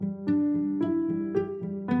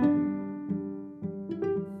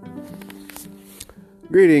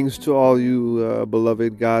Greetings to all you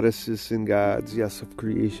beloved goddesses and gods, yes, of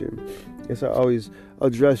creation. Yes, I always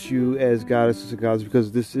address you as goddesses and gods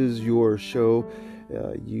because this is your show.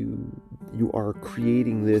 You are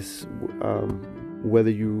creating this, whether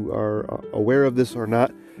you are aware of this or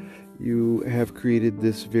not. You have created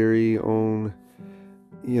this very own,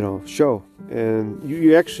 show, and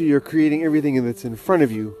you're creating everything that's in front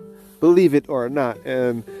of you, believe it or not.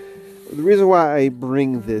 And the reason why I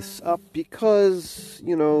bring this up, because,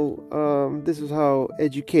 this is how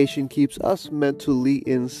education keeps us mentally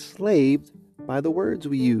enslaved by the words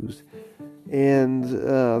we use. And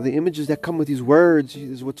the images that come with these words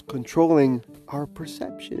is what's controlling our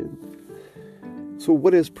perception. So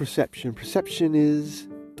what is perception? Perception is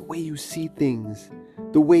the way you see things.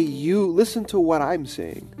 The way you listen to what I'm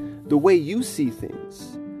saying. The way you see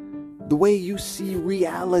things. The way you see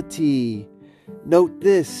reality. Note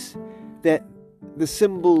this, that the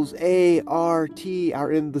symbols ART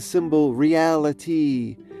are in the symbol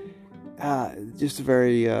reality. Just a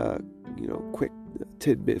very, quick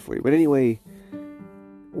tidbit for you. But anyway,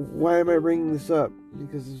 why am I bringing this up?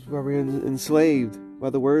 Because this is why we're enslaved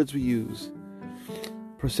by the words we use.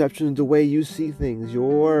 Perception is the way you see things.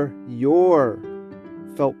 Your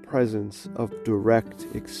felt presence of direct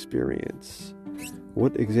experience.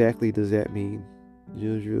 What exactly does that mean?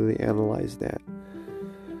 You really analyze that.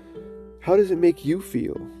 How does it make you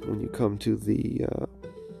feel when you come to the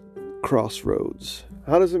crossroads?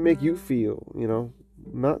 How does it make you feel?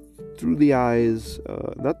 Not through the eyes,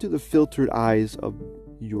 not through the filtered eyes of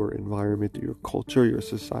your environment, your culture, your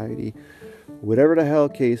society, whatever the hell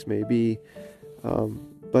case may be,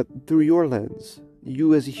 but through your lens,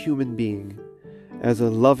 you as a human being, as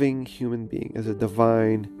a loving human being, as a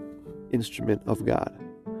divine instrument of God.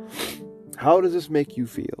 How does this make you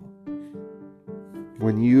feel?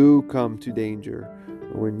 When you come to danger,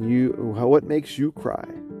 what makes you cry?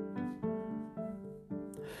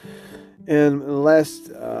 And in the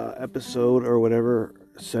last episode or whatever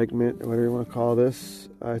segment, or whatever you want to call this,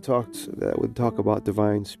 I would talk about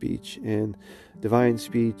divine speech, and divine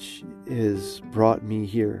speech has brought me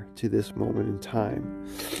here to this moment in time.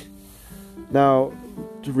 Now,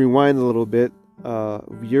 to rewind a little bit,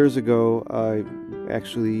 years ago,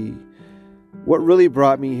 what really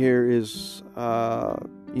brought me here is,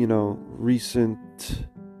 recent,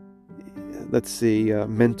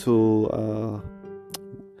 mental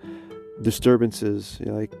disturbances.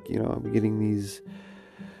 I'm getting these,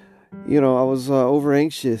 I was over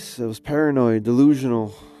anxious, I was paranoid,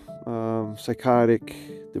 delusional, psychotic,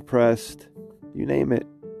 depressed, you name it.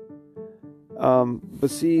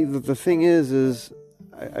 But see, the thing is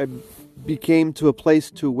I became to a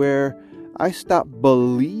place to where I stopped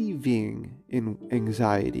believing in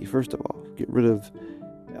anxiety. First of all, get rid of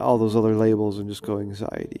all those other labels and just go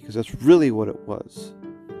anxiety, because that's really what it was.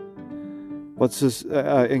 What's this?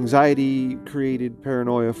 Anxiety created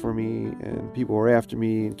paranoia for me, and people were after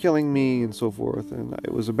me and killing me and so forth, and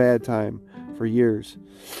it was a bad time for years.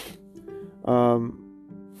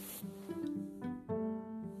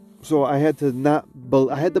 So I had to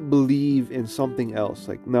believe in something else.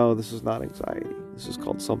 Like, no, this is not anxiety. This is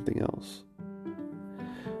called something else.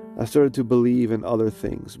 I started to believe in other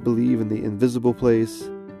things. Believe in the invisible place.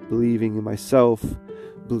 Believing in myself.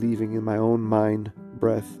 Believing in my own mind,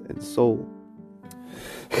 breath, and soul.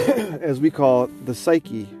 As we call it, the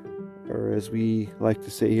psyche. Or as we like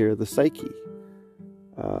to say here, the psyche.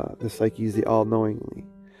 The psyche is the all-knowingly.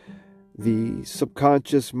 The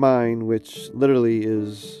subconscious mind, which literally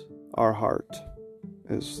is our heart,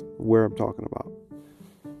 is where I'm talking about.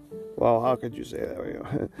 Well, how could you say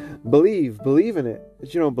that? Believe in it.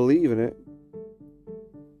 But you don't believe in it.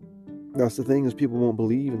 That's the thing, is people won't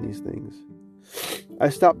believe in these things. I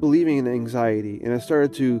stopped believing in anxiety, and I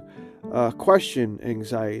started to question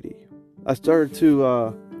anxiety. I started to,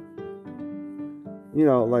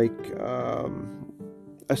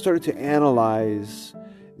 I started to analyze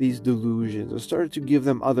these delusions. I started to give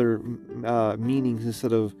them other meanings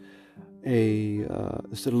instead of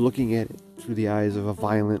looking at it through the eyes of a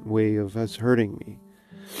violent way of us hurting me.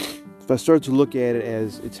 I started to look at it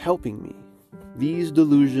as it's helping me. These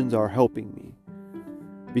delusions are helping me,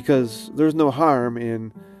 because there's no harm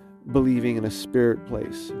in believing in a spirit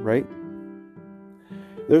place, right?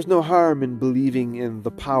 There's no harm in believing in the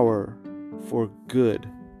power for good,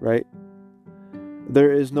 right?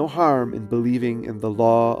 There is no harm in believing in the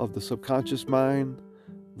law of the subconscious mind,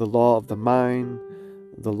 the law of the mind,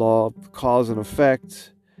 the law of cause and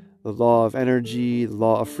effect, the law of energy, the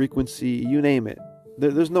law of frequency, you name it.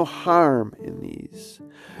 There's no harm in these.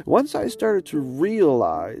 Once I started to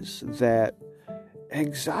realize that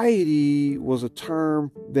anxiety was a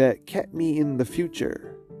term that kept me in the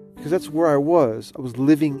future, because that's where I was. I was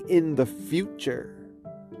living in the future.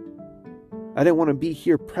 I didn't want to be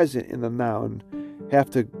here present in the now and have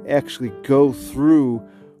to actually go through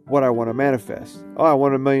what I want to manifest. Oh, I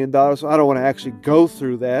want $1 million, so I don't want to actually go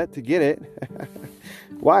through that to get it.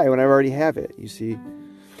 Why? When I already have it, you see.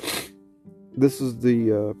 This is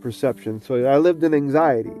the perception. So I lived in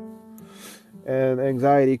anxiety. And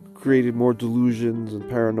anxiety created more delusions and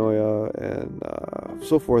paranoia and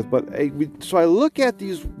so forth. But so I look at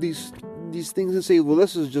these things and say, well,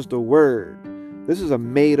 this is just a word. This is a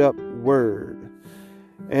made-up word.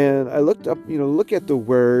 And I look at the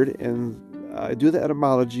word, and I do the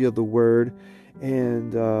etymology of the word,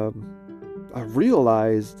 and I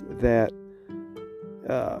realized that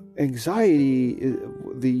anxiety,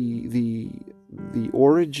 the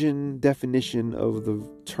origin definition of the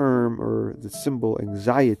term or the symbol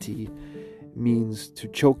anxiety means to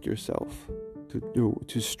choke yourself,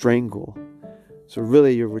 to strangle. So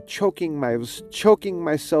really, I was choking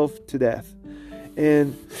myself to death,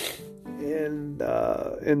 and in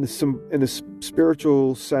the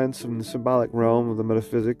spiritual sense, in the symbolic realm of the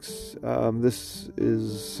metaphysics, this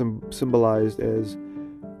is symbolized as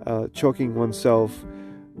choking oneself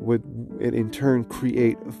would in turn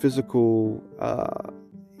create a physical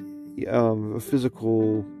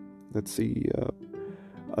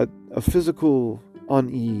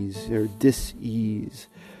unease or dis-ease,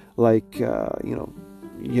 like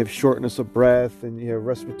you have shortness of breath, and you have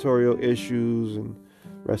respiratory issues and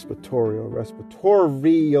respiratory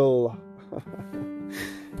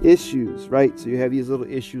issues, right? So you have these little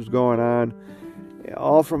issues going on,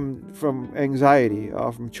 all from anxiety,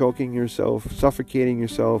 all from choking yourself, suffocating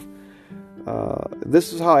yourself.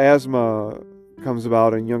 This is how asthma comes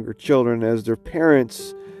about in younger children as their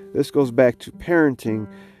parents. This goes back to parenting.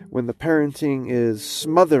 When the parenting is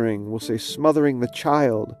smothering, we'll say smothering the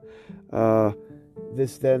child,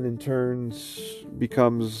 this then in turn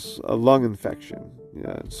becomes a lung infection,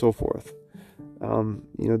 and so forth.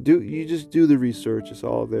 You just do the research; it's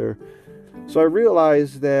all there. So I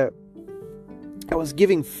realized that I was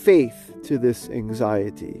giving faith to this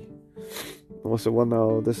anxiety. I said, well,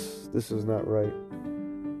 no, this is not right.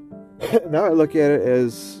 Now I look at it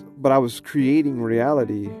as, but I was creating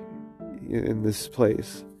reality in this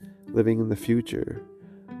place, living in the future.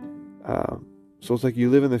 So it's like you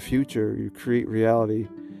live in the future, you create reality,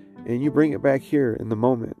 and you bring it back here in the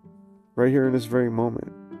moment, right here in this very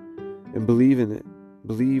moment, and believe in it.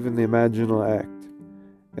 Believe in the imaginal act.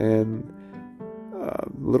 And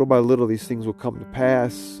little by little, these things will come to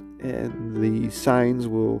pass, and the signs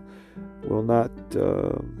will not,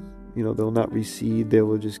 they'll not recede. They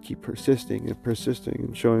will just keep persisting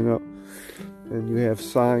and showing up. And you have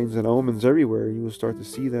signs and omens everywhere. You will start to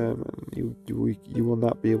see them, and you will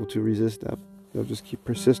not be able to resist them. They'll just keep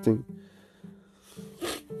persisting.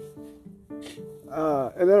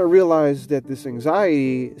 And then I realized that this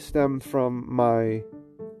anxiety stemmed from my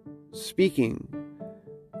speaking,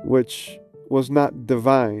 which was not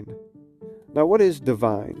divine. Now, what is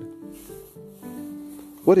divine?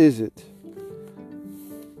 What is it?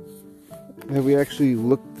 Have we actually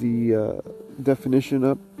looked the definition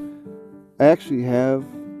up? I actually have.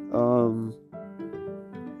 I'm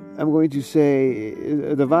going to say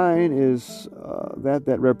divine is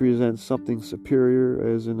that represents something superior,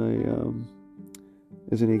 as in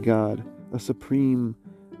a god, a supreme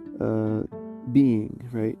being,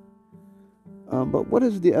 right? But what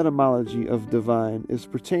is the etymology of divine? Is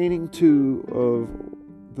pertaining to of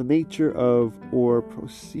the nature of or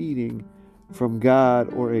proceeding from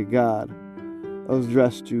God or a god,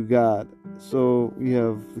 addressed to God. So we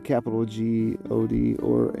have the capital G, O-D,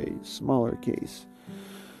 or a smaller case.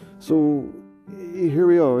 So here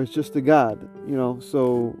we are. It's just a God,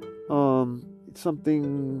 So it's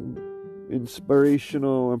something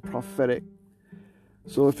inspirational and prophetic.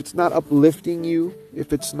 So if it's not uplifting you,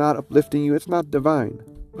 it's not divine.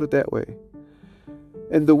 Put it that way.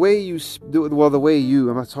 And the way you do it, I'm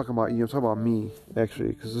not talking about you, I'm talking about me, actually,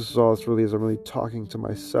 because this is all this really is. I'm really talking to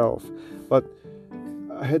myself. But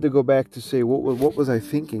I had to go back to say, what was I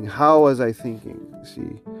thinking? How was I thinking?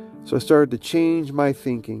 See? So I started to change my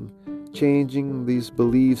thinking, changing these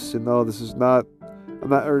beliefs, and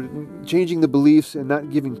changing the beliefs and not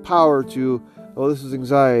giving power to, this is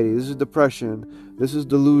anxiety, this is depression, this is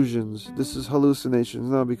delusions, this is hallucinations.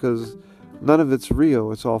 No, because none of it's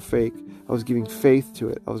real. It's all fake. I was giving faith to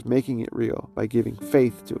it. I was making it real by giving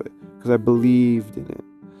faith to it because I believed in it.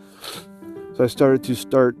 So I started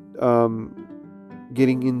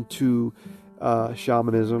getting into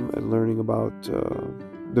shamanism and learning about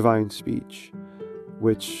divine speech,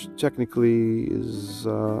 which technically is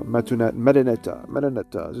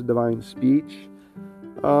metaneta is a divine speech.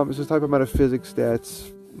 It's a type of metaphysics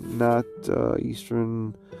that's not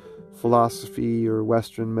Eastern philosophy or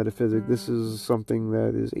Western metaphysics. This is something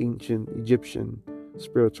that is ancient Egyptian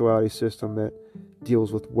spirituality system that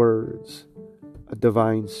deals with words, a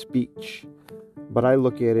divine speech. But I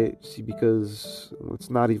look at it, see, because it's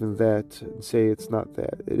not even that, and say it's not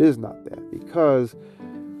that. It is not that, because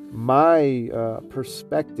my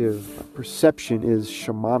perception is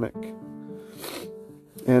shamanic.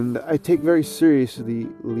 And I take very seriously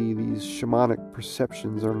these shamanic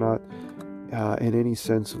perceptions are not in any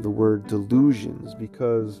sense of the word delusions,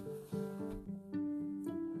 because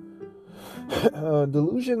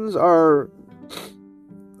delusions are,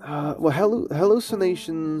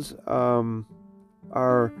 hallucinations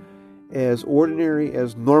are as ordinary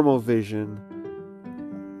as normal vision.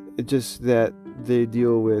 It's just that they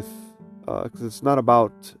deal with, because it's not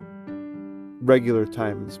about regular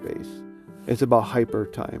time and space. It's about hyper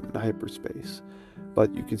time and hyperspace.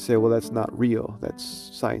 But you can say, well, that's not real. That's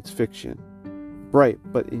science fiction. Right,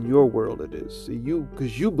 but in your world it is. So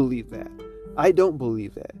because you believe that. I don't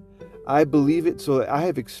believe that. I believe it so that I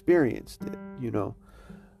have experienced it,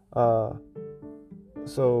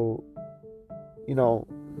 So,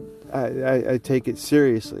 I take it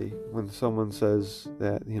seriously when someone says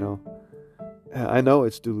that, I know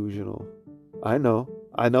it's delusional. I know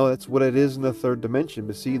that's what it is in the third dimension.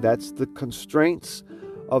 But see, that's the constraints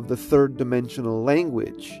of the third dimensional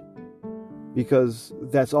language, because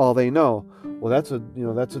that's all they know. Well, that's a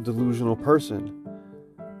delusional person.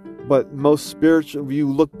 But most spiritual, if you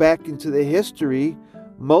look back into the history,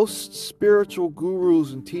 most spiritual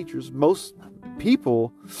gurus and teachers, most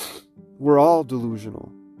people were all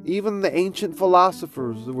delusional. Even the ancient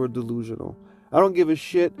philosophers were delusional. I don't give a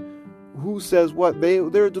shit who says what.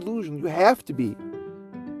 They're delusional. You have to be.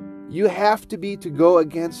 You have to be to go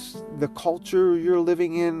against the culture you're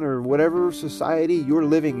living in, or whatever society you're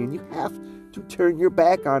living in. You have to turn your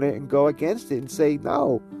back on it and go against it and say,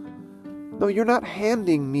 no, you're not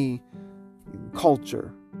handing me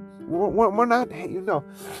culture. We're not,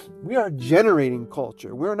 we are generating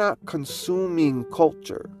culture. We're not consuming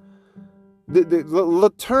culture.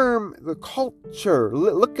 The term, the culture,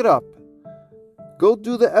 look it up. Go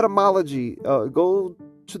do the etymology. Go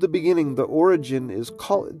to the beginning. The origin is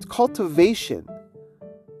cultivation,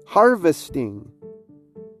 harvesting.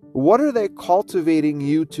 What are they cultivating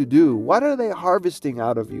you to do? What are they harvesting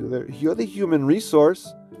out of you? You're the human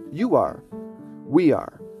resource. You are. We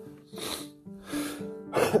are.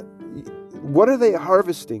 What are they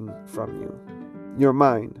harvesting from you? Your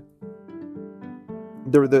mind.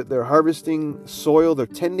 They're harvesting soil. They're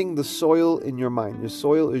tending the soil in your mind. Your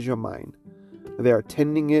soil is your mind. They are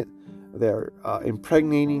tending it. They're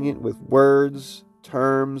impregnating it with words,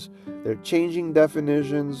 terms. They're changing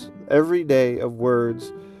definitions every day of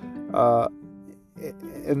words.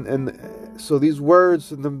 And so these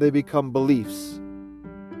words, and then they become beliefs.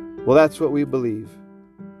 Well, that's what we believe.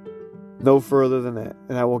 No further than that.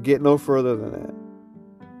 And I will get no further than that.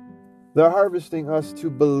 They're harvesting us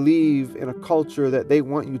to believe in a culture that they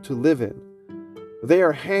want you to live in.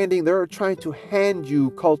 They're trying to hand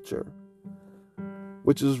you culture,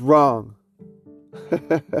 which is wrong.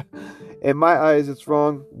 In my eyes, it's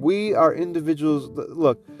wrong. We are individuals.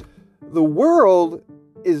 Look, the world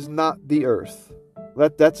is not the earth.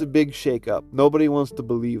 That's a big shakeup. Nobody wants to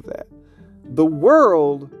believe that. The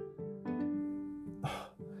world,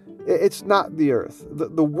 it's not the earth.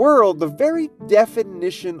 The world, the very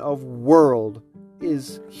definition of world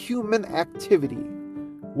is human activity.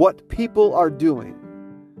 What people are doing.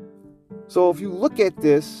 So if you look at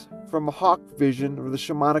this from a hawk vision or the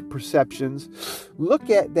shamanic perceptions, look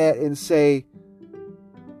at that and say,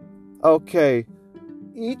 okay,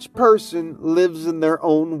 each person lives in their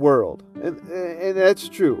own world. And that's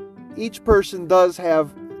true. Each person does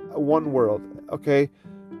have one world, okay?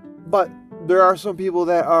 But there are some people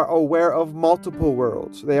that are aware of multiple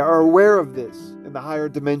worlds. They are aware of this in the higher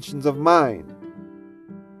dimensions of mind.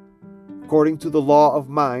 According to the law of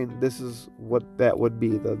mind, this is what that would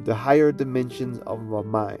be, the higher dimensions of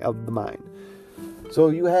the mind. So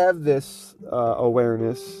you have this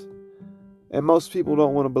awareness, and most people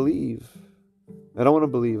don't want to believe. They don't want to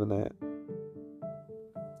believe in that.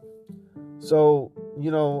 So,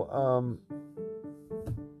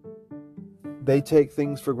 they take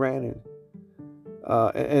things for granted.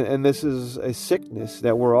 And this is a sickness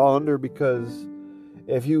that we're all under, because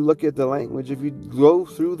if you look at the language, if you go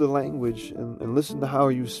through the language and listen to how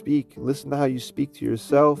you speak, listen to how you speak to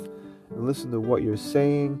yourself, and listen to what you're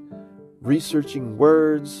saying, researching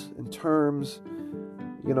words and terms,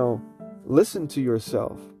 Listen to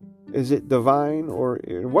yourself. Is it divine, or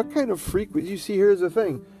what kind of frequency? You see, here's the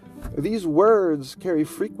thing. These words carry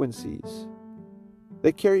frequencies.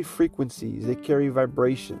 They carry frequencies. They carry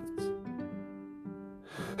vibrations.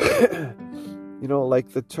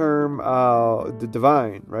 Like the term, the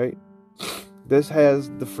divine, right? This has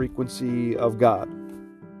the frequency of God.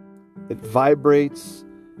 It vibrates.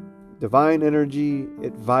 Divine energy,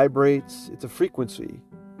 it vibrates. It's a frequency.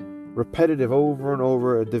 Repetitive over and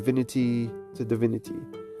over, a divinity to divinity.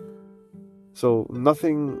 So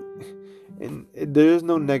nothing, and there is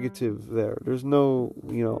no negative there. There's no,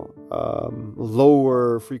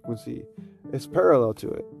 lower frequency. It's parallel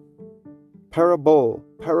to it. Parable.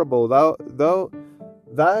 Thou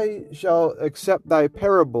shalt accept thy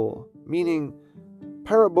parable, meaning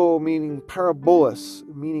parabolus,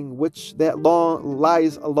 meaning which that long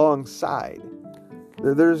lies alongside.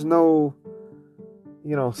 There's no,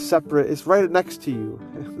 separate. It's right next to you.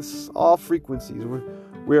 This is all frequencies.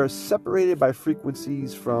 We are separated by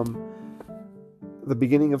frequencies from the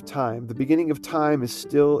beginning of time. The beginning of time is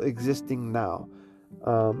still existing now.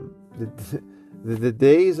 The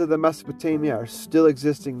days of the Mesopotamia are still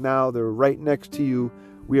existing now. They're right next to you.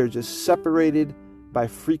 We are just separated by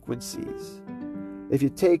frequencies. If you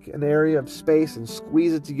take an area of space and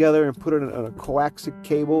squeeze it together and put it on a coaxial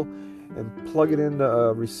cable and plug it into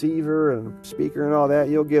a receiver and speaker and all that,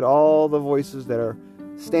 you'll get all the voices that are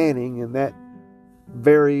standing in that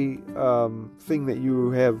very thing that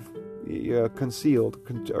you have concealed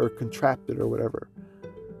or contracted or whatever,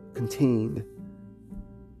 contained.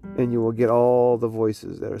 And you will get all the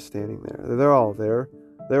voices that are standing there. They're all there.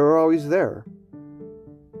 They were always there.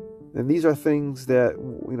 And these are things that,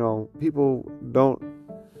 people don't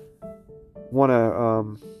want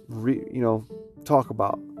to, talk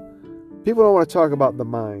about. People don't want to talk about the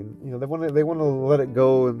mind. They want to let it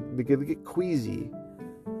go, and they get queasy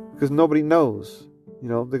because nobody knows.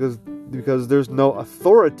 Because there's no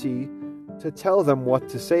authority to tell them what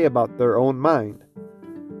to say about their own mind.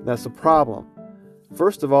 That's the problem.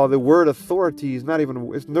 First of all, the word authority is not even.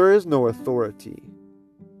 There is no authority.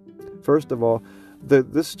 First of all,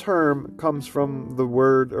 this term comes from the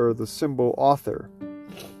word or the symbol author.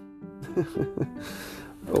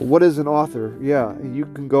 What is an author? Yeah, you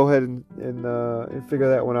can go ahead and figure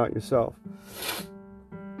that one out yourself.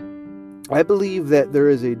 I believe that there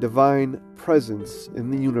is a divine presence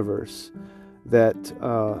in the universe that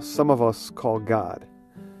some of us call God,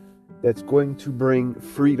 that's going to bring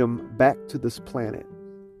freedom back to this planet.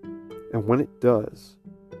 And when it does,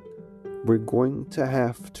 we're going to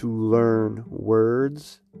have to learn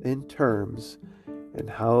words and terms and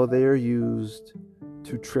how they are used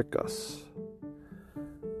to trick us.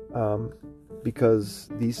 Because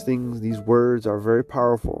these words are very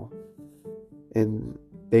powerful, and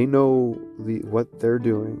they know what they're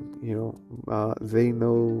doing. They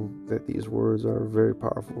know that these words are very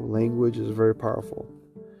powerful. Language is very powerful.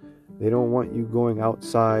 They don't want you going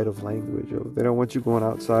outside of language. They don't want you going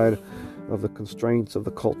outside of the constraints of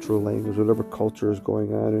the cultural language, whatever culture is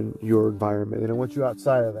going on in your environment. They don't want you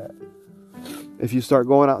outside of that. If you start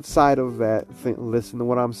going outside of that, listen to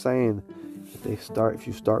what I'm saying. If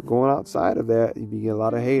you start going outside of that, you get a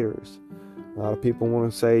lot of haters. A lot of people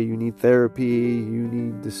want to say you need therapy, you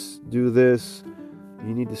need to do this,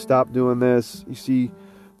 you need to stop doing this. You see,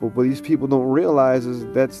 what these people don't realize is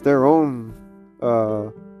that's their own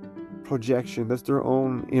projection. That's their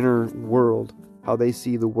own inner world, how they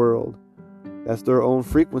see the world. That's their own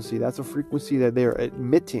frequency. That's a frequency that they're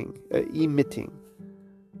emitting.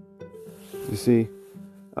 You see,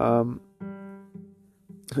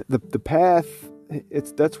 the path.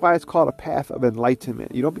 That's why it's called a path of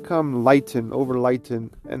enlightenment. You don't become enlightened overnight.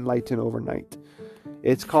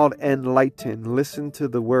 It's called enlighten. Listen to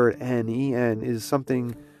the word en is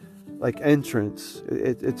something like entrance.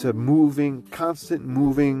 It's a constant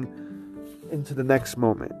moving into the next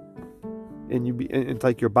moment. And it's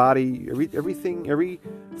like your body, every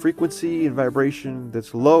frequency and vibration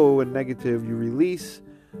that's low and negative, you release.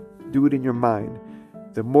 Do it in your mind.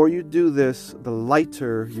 The more you do this, the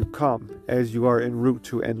lighter you come as you are en route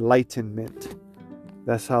to enlightenment.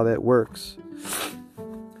 That's how that works.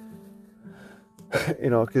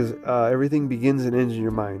 Because everything begins and ends in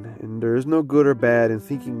your mind. And there is no good or bad, and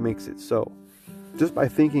thinking makes it so. Just by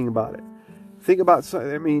thinking about it. Think about,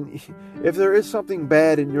 if there is something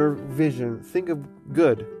bad in your vision, think of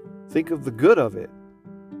good. Think of the good of it.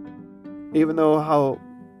 Even though how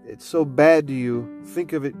it's so bad to you,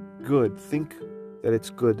 think of it good. Think that it's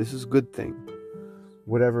good. This is a good thing.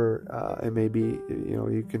 Whatever it may be,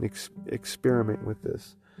 you can experiment with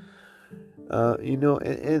this. And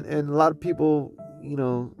a lot of people,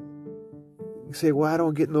 You say, well, I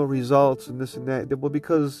don't get no results and this and that. Well,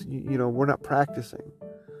 because, we're not practicing.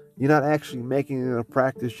 You're not actually making it a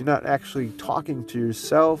practice. You're not actually talking to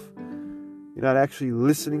yourself. You're not actually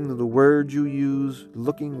listening to the words you use,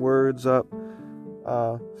 looking words up.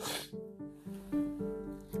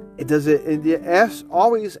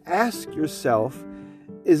 Always ask yourself,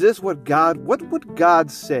 is this what would God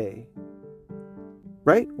say?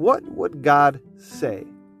 Right? What would God say?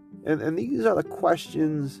 And these are the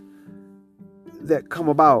questions that come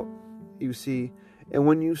about, you see. And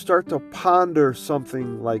when you start to ponder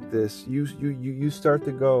something like this, you start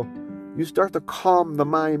to calm the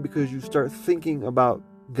mind, because you start thinking about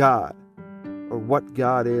God, or what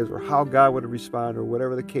God is, or how God would respond, or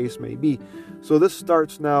whatever the case may be. So this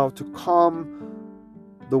starts now to calm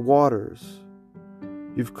the waters.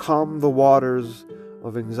 You've calmed the waters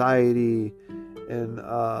of anxiety and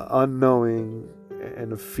unknowing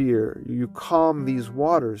and of fear. You calm these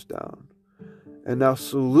waters down. And now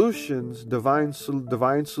solutions, divine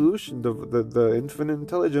solution, the infinite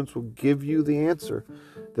intelligence will give you the answer,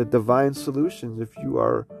 the divine solutions, if you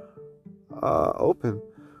are open.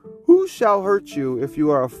 Who shall hurt you if you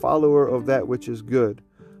are a follower of that which is good?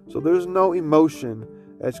 So there's no emotion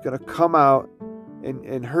that's going to come out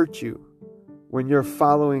and hurt you when you're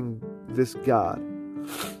following this God.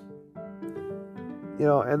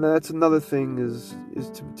 And that's another thing is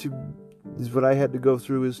what I had to go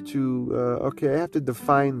through, is to, I have to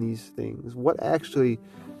define these things. What actually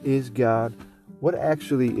is God? What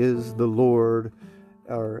actually is the Lord?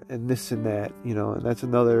 And this and that, and that's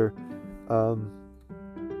another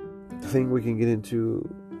thing we can get into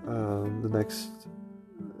the next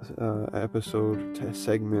episode,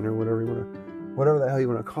 segment, or whatever the hell you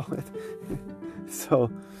want to call it. So,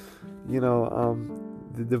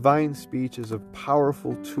 the divine speech is a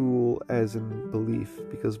powerful tool, as in belief,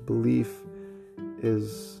 because belief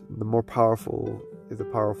is the more powerful, is the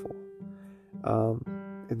powerful.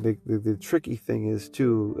 And the tricky thing is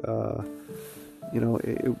too,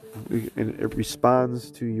 it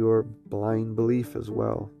responds to your blind belief as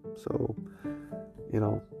well. So,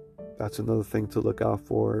 that's another thing to look out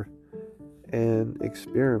for. And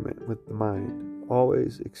experiment with the mind.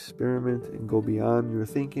 Always experiment and go beyond your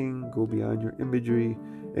thinking, go beyond your imagery,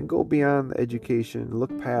 and go beyond the education.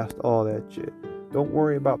 Look past all that shit. Don't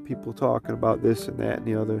worry about people talking about this and that and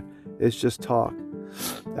the other. It's just talk.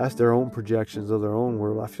 That's their own projections of their own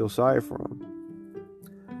world. I feel sorry for them.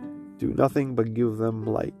 Do nothing but give them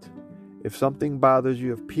light. If something bothers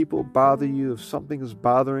you, if people bother you, if something is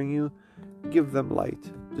bothering you, give them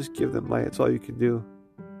light. Just give them light. It's all you can do.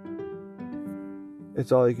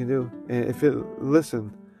 It's all you can do. And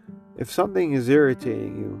if something is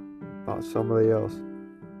irritating you about somebody else,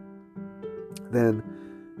 then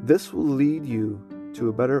this will lead you to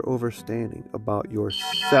a better understanding about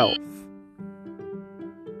yourself.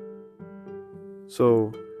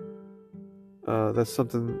 So that's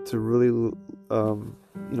something to really,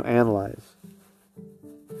 analyze.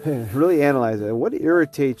 Really analyze it. What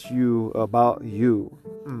irritates you about you?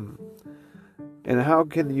 And how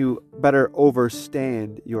can you better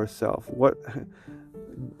understand yourself? What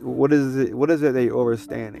is it? What is it that you're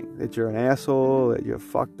understanding? That you're an asshole? That you're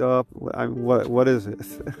fucked up? What is it?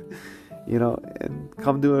 And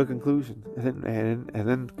come to a conclusion, and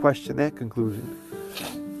then question that conclusion.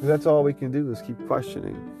 That's all we can do is keep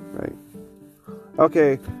questioning, right?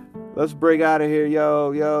 Okay, let's break out of here,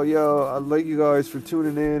 yo. I like you guys for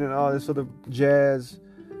tuning in and all this other jazz.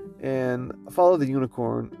 And follow the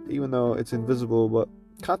unicorn, even though it's invisible, but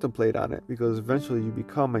contemplate on it, because eventually you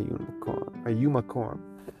become a unicorn.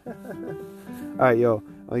 Alright, yo,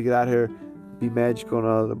 I'm gonna get out of here. Be magical and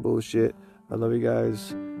all the bullshit. I love you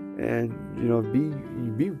guys. And,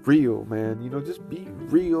 be real, man. Just be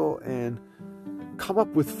real and come up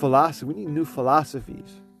with philosophy. We need new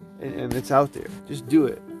philosophies. And it's out there. Just do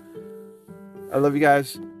it. I love you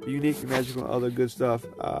guys. Be unique, be magical, and all the good stuff.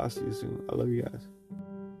 I'll see you soon. I love you guys.